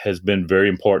that has been very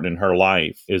important in her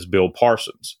life is Bill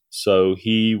Parsons. So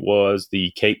he was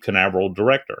the Cape Canaveral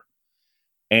director.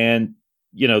 And,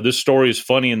 this story is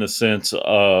funny in the sense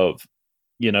of,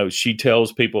 she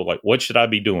tells people, like, what should I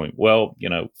be doing? Well,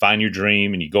 find your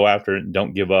dream and you go after it and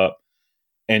don't give up.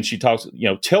 And she talks,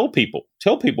 tell people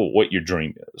what your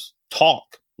dream is.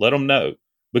 Talk, let them know,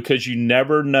 because you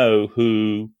never know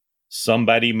who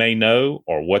somebody may know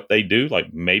or what they do.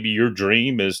 Like maybe your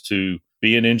dream is to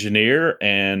be an engineer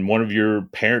and one of your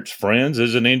parents' friends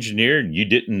is an engineer and you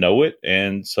didn't know it.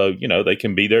 And so, they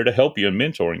can be there to help you and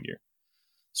mentoring you.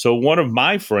 So one of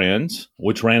my friends,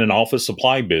 which ran an office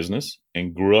supply business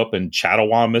and grew up in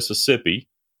Chattawampa, Mississippi,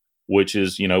 which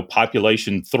is,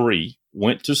 population 3,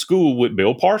 went to school with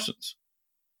Bill Parsons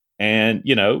and,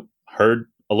 heard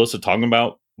Alyssa talking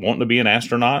about wanting to be an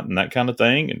astronaut and that kind of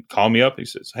thing, and called me up. He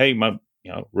says, hey, my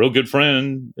real good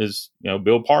friend is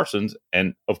Bill Parsons.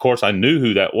 And of course I knew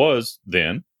who that was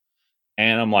then,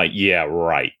 and I'm like, yeah,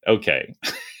 right, okay.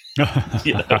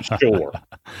 Sure.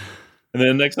 And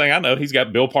then the next thing I know, he's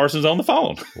got Bill Parsons on the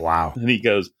phone. Wow. And he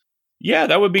goes, yeah,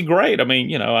 that would be great. I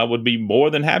mean, I would be more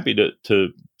than happy to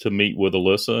meet with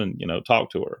Alyssa and talk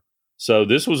to her. So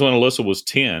this was when Alyssa was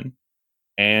 10,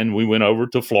 and we went over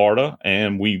to Florida,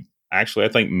 and we actually, I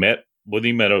think, met with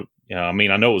him at I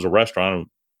know it was a restaurant.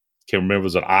 I can't remember if it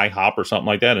was an IHOP or something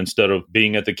like that. Instead of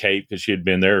being at the Cape, because she had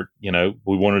been there,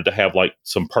 we wanted to have like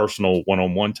some personal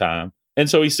one-on-one time. And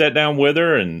so he sat down with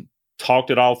her and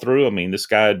talked it all through. I mean, this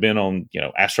guy had been on,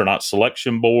 astronaut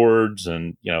selection boards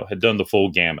and, had done the full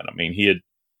gamut. I mean, he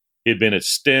had been at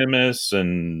STEMIS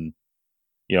and,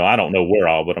 I don't know where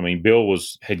all, but I mean, Bill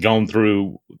had gone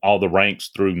through all the ranks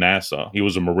through NASA. He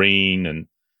was a Marine and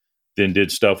then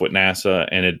did stuff with NASA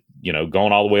and had,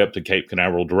 gone all the way up to Cape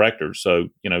Canaveral director. So,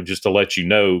 just to let you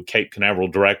know, Cape Canaveral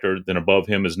director, then above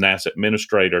him is NASA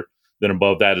administrator, then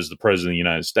above that is the president of the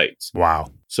United States. Wow.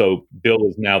 So Bill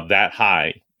is now that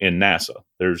high in NASA.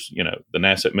 There's, the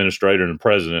NASA administrator and the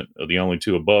president are the only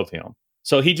two above him.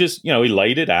 So he just, he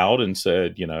laid it out and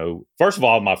said, first of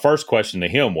all, my first question to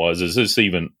him was, is this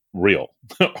even real?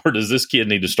 Or does this kid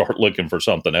need to start looking for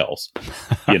something else?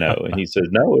 And he said,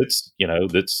 no, it's,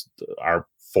 that's our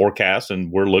forecast.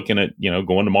 And we're looking at,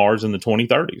 going to Mars in the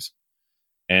 2030s.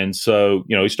 And so,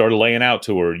 he started laying out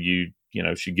to her, you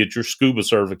should get your scuba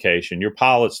certification, your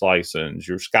pilot's license,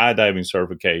 your skydiving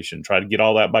certification, try to get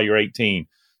all that by your 18,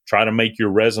 try to make your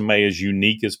resume as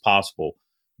unique as possible.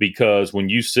 Because when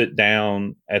you sit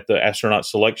down at the astronaut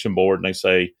selection board and they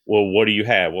say, well, what do you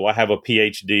have? Well, I have a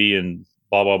PhD in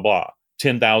blah, blah, blah.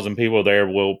 10,000 people there,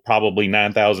 will probably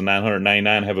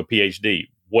 9,999 have a PhD.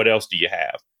 What else do you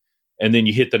have? And then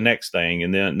you hit the next thing.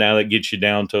 And then now that gets you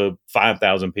down to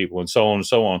 5,000 people and so on and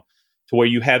so on, to where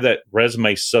you have that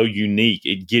resume so unique,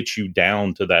 it gets you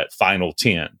down to that final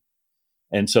 10.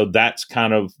 And so that's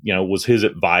kind of, was his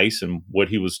advice and what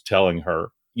he was telling her.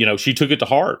 She took it to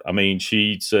heart. I mean,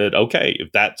 she said, okay,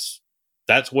 if that's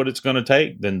what it's going to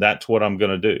take, then that's what I'm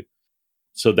going to do.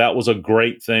 So that was a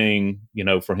great thing,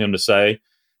 for him to say.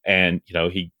 And,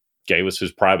 he gave us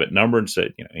his private number and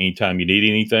said, anytime you need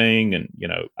anything. And,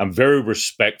 I'm very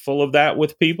respectful of that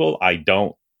with people. I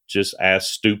don't just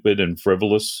ask stupid and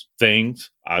frivolous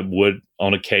things. I would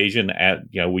on occasion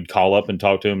we'd call up and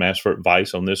talk to him, ask for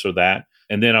advice on this or that.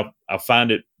 And then I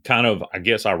find it kind of, I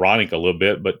guess, ironic a little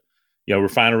bit, but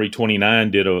Refinery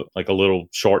 29 did a little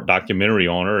short documentary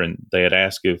on her, and they had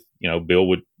asked if, Bill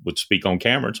would speak on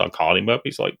camera. And so I called him up.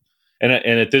 He's like, and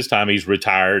at this time he's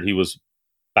retired. He was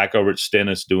back over at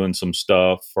Stennis doing some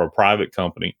stuff for a private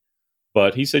company,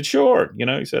 but he said, sure.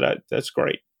 He said, that's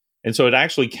great. And so it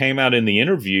actually came out in the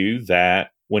interview that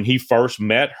when he first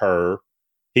met her,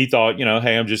 he thought,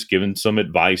 hey, I'm just giving some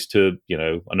advice to,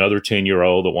 another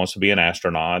 10-year-old that wants to be an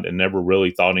astronaut, and never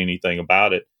really thought anything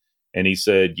about it. And he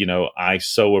said, I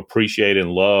so appreciate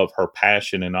and love her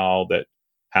passion and all that,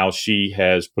 how she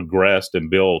has progressed and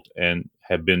built, and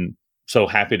have been so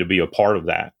happy to be a part of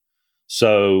that.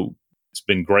 So it's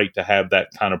been great to have that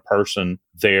kind of person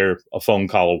there, a phone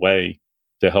call away,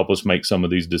 to help us make some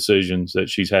of these decisions that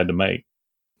she's had to make.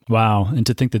 Wow. And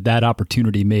to think that that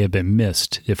opportunity may have been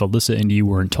missed if Alyssa and you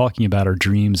weren't talking about our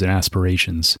dreams and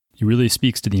aspirations. It really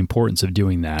speaks to the importance of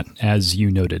doing that, as you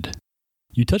noted.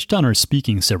 You touched on her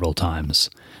speaking several times.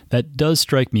 That does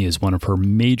strike me as one of her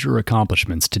major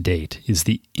accomplishments to date, is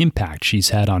the impact she's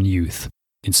had on youth,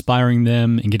 inspiring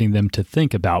them and getting them to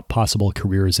think about possible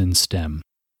careers in STEM.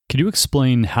 Could you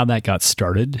explain how that got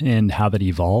started and how that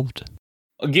evolved?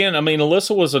 Again,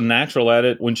 Alyssa was a natural at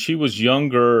it when she was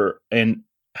younger, and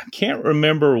I can't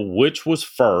remember which was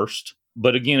first,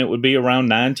 but again, it would be around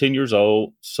 9, 10 years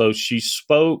old. So she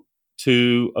spoke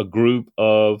to a group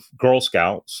of Girl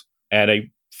Scouts at a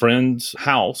friend's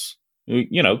house,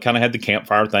 kind of had the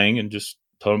campfire thing and just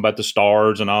told them about the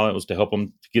stars and all. It was to help them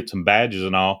to get some badges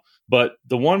and all. But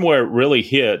the one where it really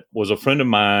hit was a friend of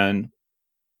mine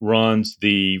runs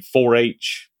the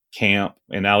 4-H camp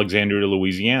in Alexandria,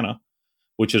 Louisiana,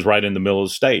 which is right in the middle of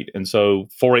the state. And so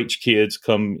 4-H kids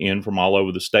come in from all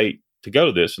over the state to go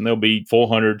to this. And there'll be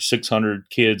 400, 600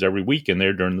 kids every weekend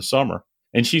there during the summer.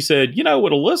 And she said,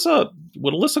 would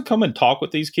Alyssa come and talk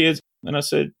with these kids? And I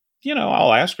said,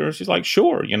 I'll ask her. She's like,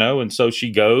 sure, And so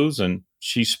she goes and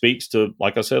she speaks to,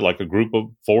 like I said, like a group of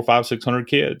 400, 500, 600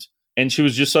 kids. And she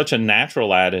was just such a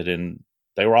natural at it. And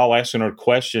they were all asking her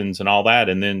questions and all that.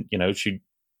 And then, she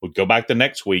would go back the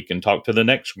next week and talk to the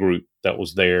next group that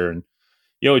was there. And,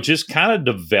 it just kind of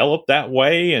developed that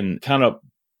way and kind of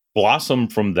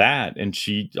blossomed from that. And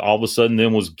she all of a sudden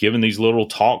then was giving these little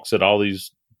talks at all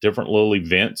these different little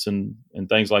events and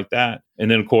things like that. And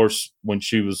then, of course, when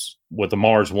she was with the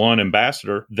Mars One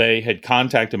ambassador, they had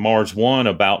contacted Mars One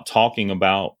about talking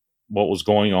about what was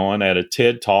going on at a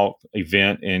TED Talk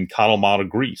event in Kalamata,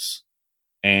 Greece.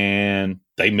 And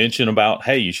they mentioned about,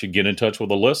 hey, you should get in touch with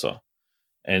Alyssa.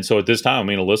 And so at this time,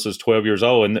 Alyssa's 12 years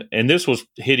old. And this was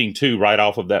hitting, too, right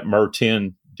off of that MER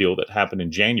 10 deal that happened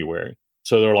in January.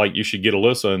 So they're like, you should get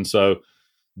Alyssa. And so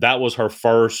that was her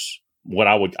first, what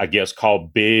I would, I guess,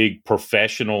 call big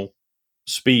professional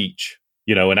speech,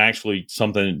 and actually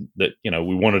something that,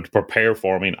 we wanted to prepare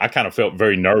for. I kind of felt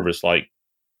very nervous, like,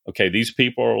 okay, these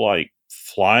people are like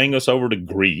flying us over to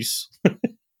Greece.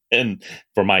 And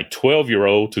for my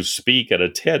 12-year-old to speak at a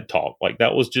TED Talk, like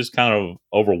that was just kind of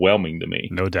overwhelming to me.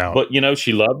 No doubt. But,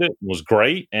 she loved it, was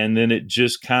great. And then it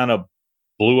just kind of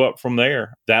blew up from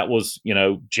there. That was,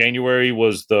 January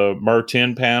was the MER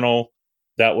 10 panel.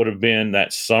 That would have been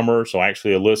that summer. So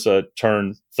actually Alyssa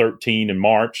turned 13 in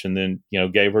March and then,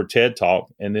 gave her TED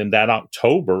Talk. And then that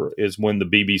October is when the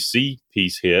BBC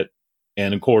piece hit.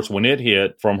 And of course, when it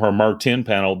hit from her MER 10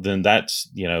 panel, then that's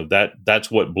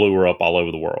what blew her up all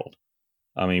over the world.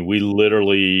 We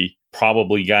literally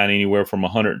probably got anywhere from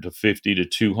 150 to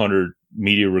 200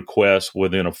 media requests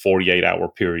within a 48-hour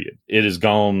period. It has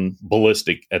gone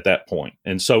ballistic at that point.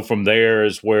 And so from there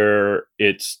is where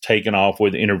it's taken off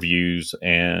with interviews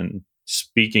and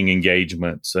speaking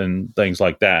engagements and things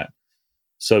like that.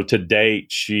 So to date,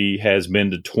 she has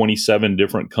been to 27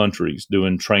 different countries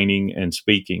doing training and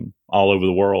speaking all over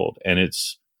the world. And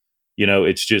it's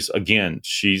just, again,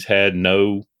 she's had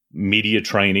no media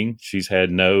training. She's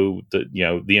had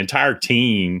the entire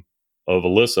team of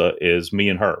Alyssa is me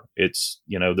and her. It's,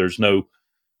 there's no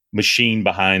machine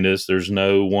behind us. There's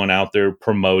no one out there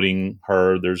promoting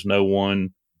her. There's no one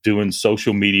doing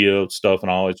social media stuff and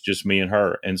all. It's just me and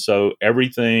her. And so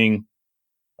everything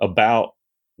about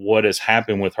what has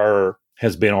happened with her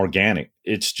has been organic.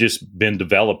 It's just been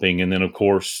developing. And then, of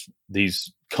course,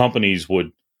 these companies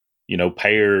would,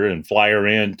 pay her and fly her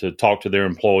in to talk to their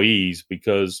employees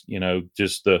because,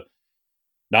 just the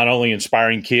not only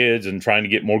inspiring kids and trying to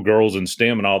get more girls in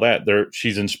STEM and all that,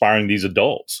 she's inspiring these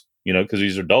adults, because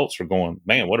these adults are going,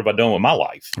 man, what have I done with my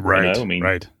life? Right.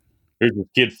 Right. Here's a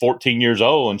kid 14 years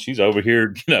old and she's over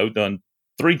here, done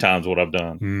 3 times what I've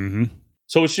done. Mm-hmm.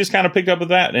 So it's just kind of picked up with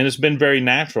that. And it's been very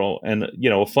natural. And,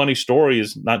 a funny story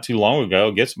is not too long ago,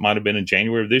 I guess it might have been in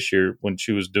January of this year when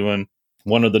she was doing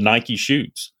one of the Nike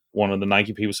shoots. One of the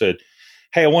Nike people said,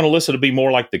 hey, I want Alyssa to be more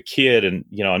like the kid. And,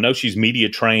 I know she's media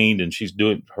trained and she's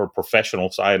doing her professional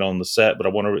side on the set, but I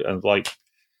was like,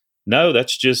 no,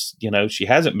 that's just, she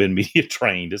hasn't been media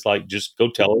trained. It's like, just go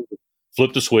tell her,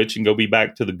 flip the switch and go be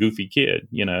back to the goofy kid,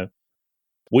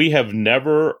 We have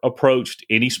never approached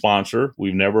any sponsor.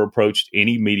 We've never approached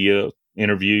any media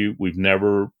interview. We've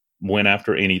never went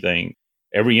after anything.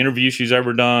 Every interview she's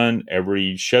ever done,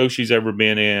 every show she's ever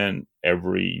been in,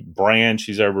 every brand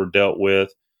she's ever dealt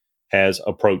with has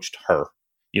approached her.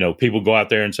 People go out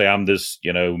there and say, I'm this,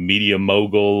 media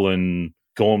mogul and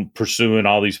pursuing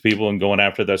all these people and going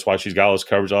after it. That's why she's got all this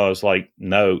coverage. I was like,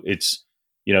 no, it's,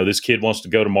 this kid wants to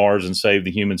go to Mars and save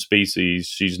the human species.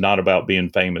 She's not about being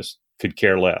famous. Could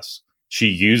care less. she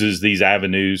uses these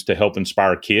avenues to help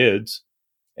inspire kids.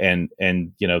 And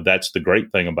that's the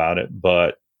great thing about it.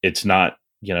 But it's not,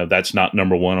 that's not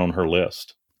number one on her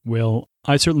list. Well,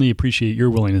 I certainly appreciate your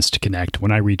willingness to connect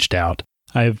when I reached out.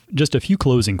 I have just a few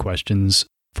closing questions.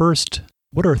 First,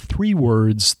 what are 3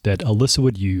 words that Alyssa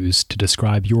would use to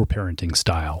describe your parenting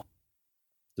style?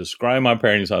 Describe my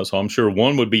parenting style. So I'm sure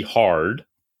one would be hard,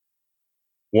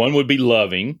 one would be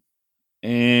loving,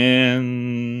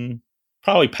 and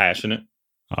probably passionate.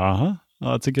 Uh-huh.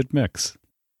 Oh, that's a good mix.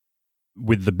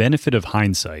 With the benefit of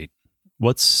hindsight,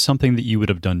 what's something that you would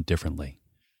have done differently?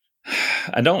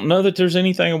 I don't know that there's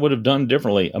anything I would have done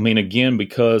differently. I mean, again,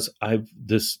 because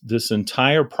this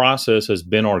entire process has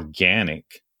been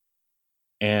organic,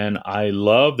 and I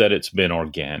love that it's been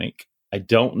organic. I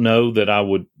don't know that I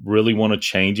would really want to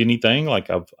change anything. Like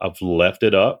I've left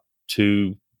it up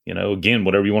to, again,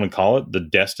 whatever you want to call it, the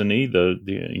destiny,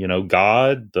 the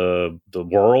God, the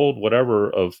world, whatever,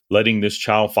 of letting this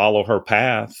child follow her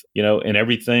path, and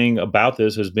everything about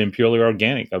this has been purely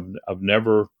organic. I've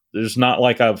never, there's not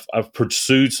like I've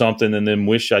pursued something and then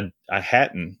wish I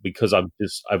hadn't, because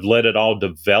I've let it all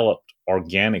develop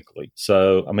organically.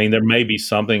 So, I mean, there may be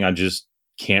something I just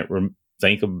can't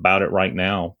think about it right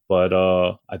now, but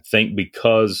I think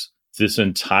because this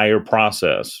entire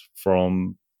process,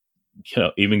 from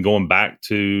even going back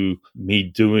to me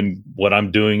doing what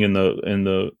I'm doing in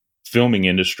the filming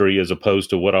industry as opposed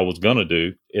to what I was going to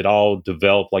do, it all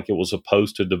developed like it was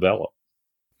supposed to develop.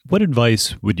 What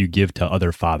advice would you give to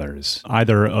other fathers,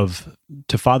 either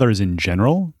to fathers in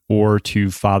general or to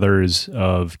fathers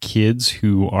of kids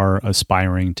who are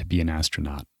aspiring to be an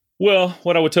astronaut? Well,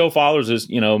 what I would tell fathers is,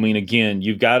 again,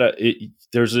 you've got to,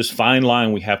 there's this fine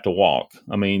line we have to walk.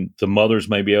 I mean, the mothers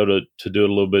may be able to do it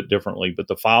a little bit differently, but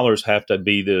the fathers have to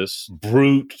be this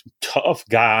brute, tough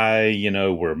guy.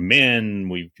 We're men.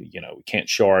 We can't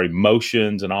show our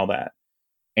emotions and all that.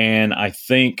 And I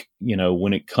think,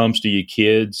 when it comes to your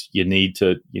kids, you need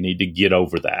to get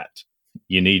over that.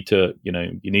 You need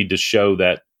to show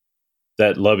that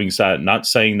loving side. Not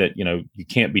saying that, you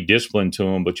can't be disciplined to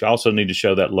them, but you also need to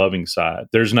show that loving side.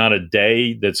 There's not a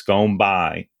day that's gone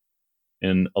by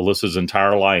in Alyssa's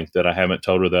entire life that I haven't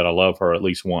told her that I love her at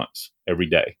least once every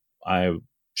day. I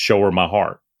show her my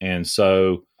heart. And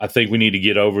so I think we need to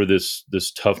get over this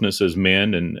toughness as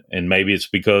men, and maybe it's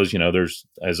because there's,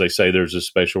 as they say, there's a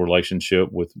special relationship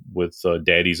with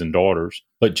daddies and daughters,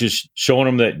 but just showing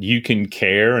them that you can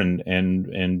care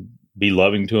and be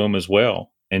loving to them as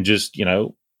well, and just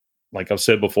like I've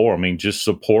said before, I mean, just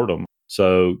support them.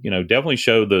 So definitely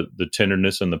show the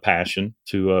tenderness and the passion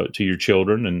to your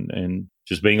children, and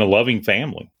just being a loving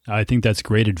family. I think that's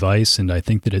great advice, and I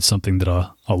think that it's something that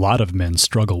a lot of men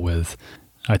struggle with.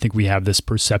 I think we have this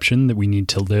perception that we need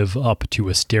to live up to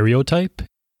a stereotype,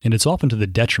 and it's often to the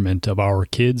detriment of our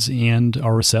kids and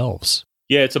ourselves.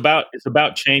 Yeah, it's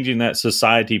about changing that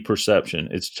society perception.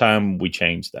 It's time we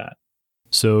change that.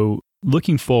 So,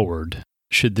 looking forward,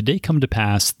 should the day come to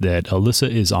pass that Alyssa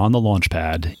is on the launch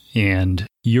pad and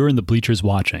you're in the bleachers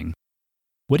watching,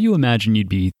 what do you imagine you'd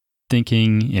be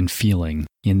thinking and feeling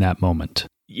in that moment?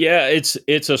 Yeah,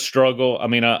 it's a struggle. I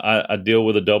mean, I deal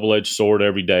with a double-edged sword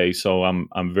every day, so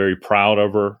I'm very proud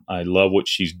of her. I love what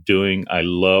she's doing. I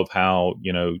love how,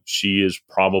 she is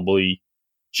probably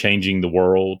changing the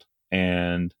world,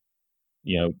 and,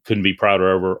 couldn't be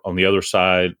prouder of her. On the other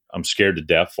side, I'm scared to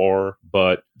death for her,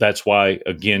 but that's why,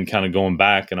 again, kind of going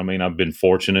back, and I mean, I've been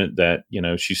fortunate that,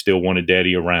 she still wanted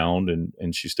daddy around,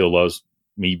 and she still loves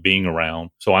me being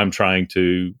around. So I'm trying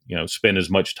to, spend as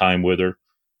much time with her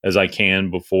as I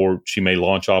can before she may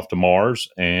launch off to Mars,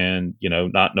 and,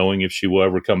 not knowing if she will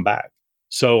ever come back.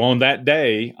 So on that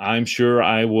day, I'm sure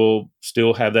I will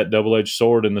still have that double-edged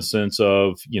sword, in the sense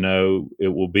of, it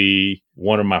will be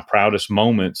one of my proudest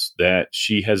moments that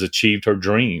she has achieved her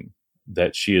dream,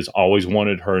 that she has always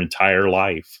wanted her entire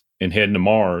life, in heading to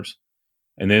Mars.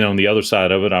 And then on the other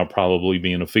side of it, I'll probably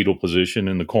be in a fetal position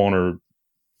in the corner,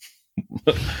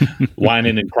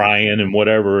 whining and crying and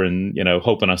whatever, and,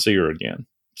 hoping I see her again.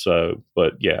 So,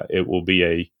 but yeah, it will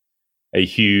be a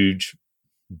huge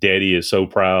daddy is so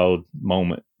proud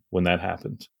moment when that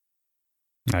happens.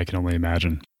 I can only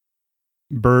imagine.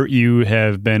 Bert, you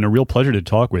have been a real pleasure to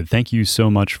talk with. Thank you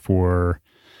so much for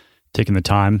taking the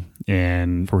time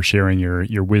and for sharing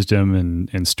your wisdom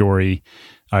and story.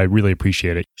 I really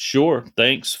appreciate it. Sure.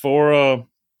 Thanks for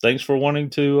wanting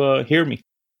to hear me.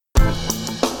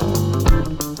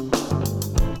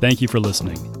 Thank you for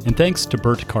listening. And thanks to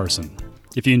Bert Carson.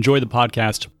 If you enjoy the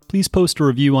podcast, please post a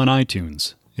review on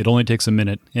iTunes. It only takes a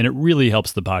minute, and it really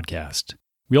helps the podcast.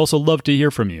 We also love to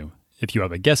hear from you. If you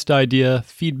have a guest idea,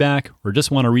 feedback, or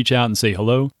just want to reach out and say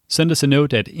hello, send us a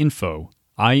note at info,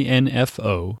 at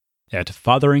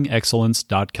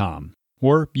fatheringexcellence.com,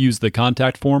 or use the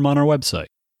contact form on our website.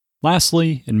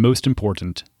 Lastly, and most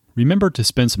important, remember to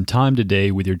spend some time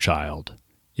today with your child.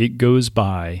 It goes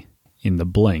by in the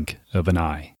blink of an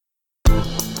eye.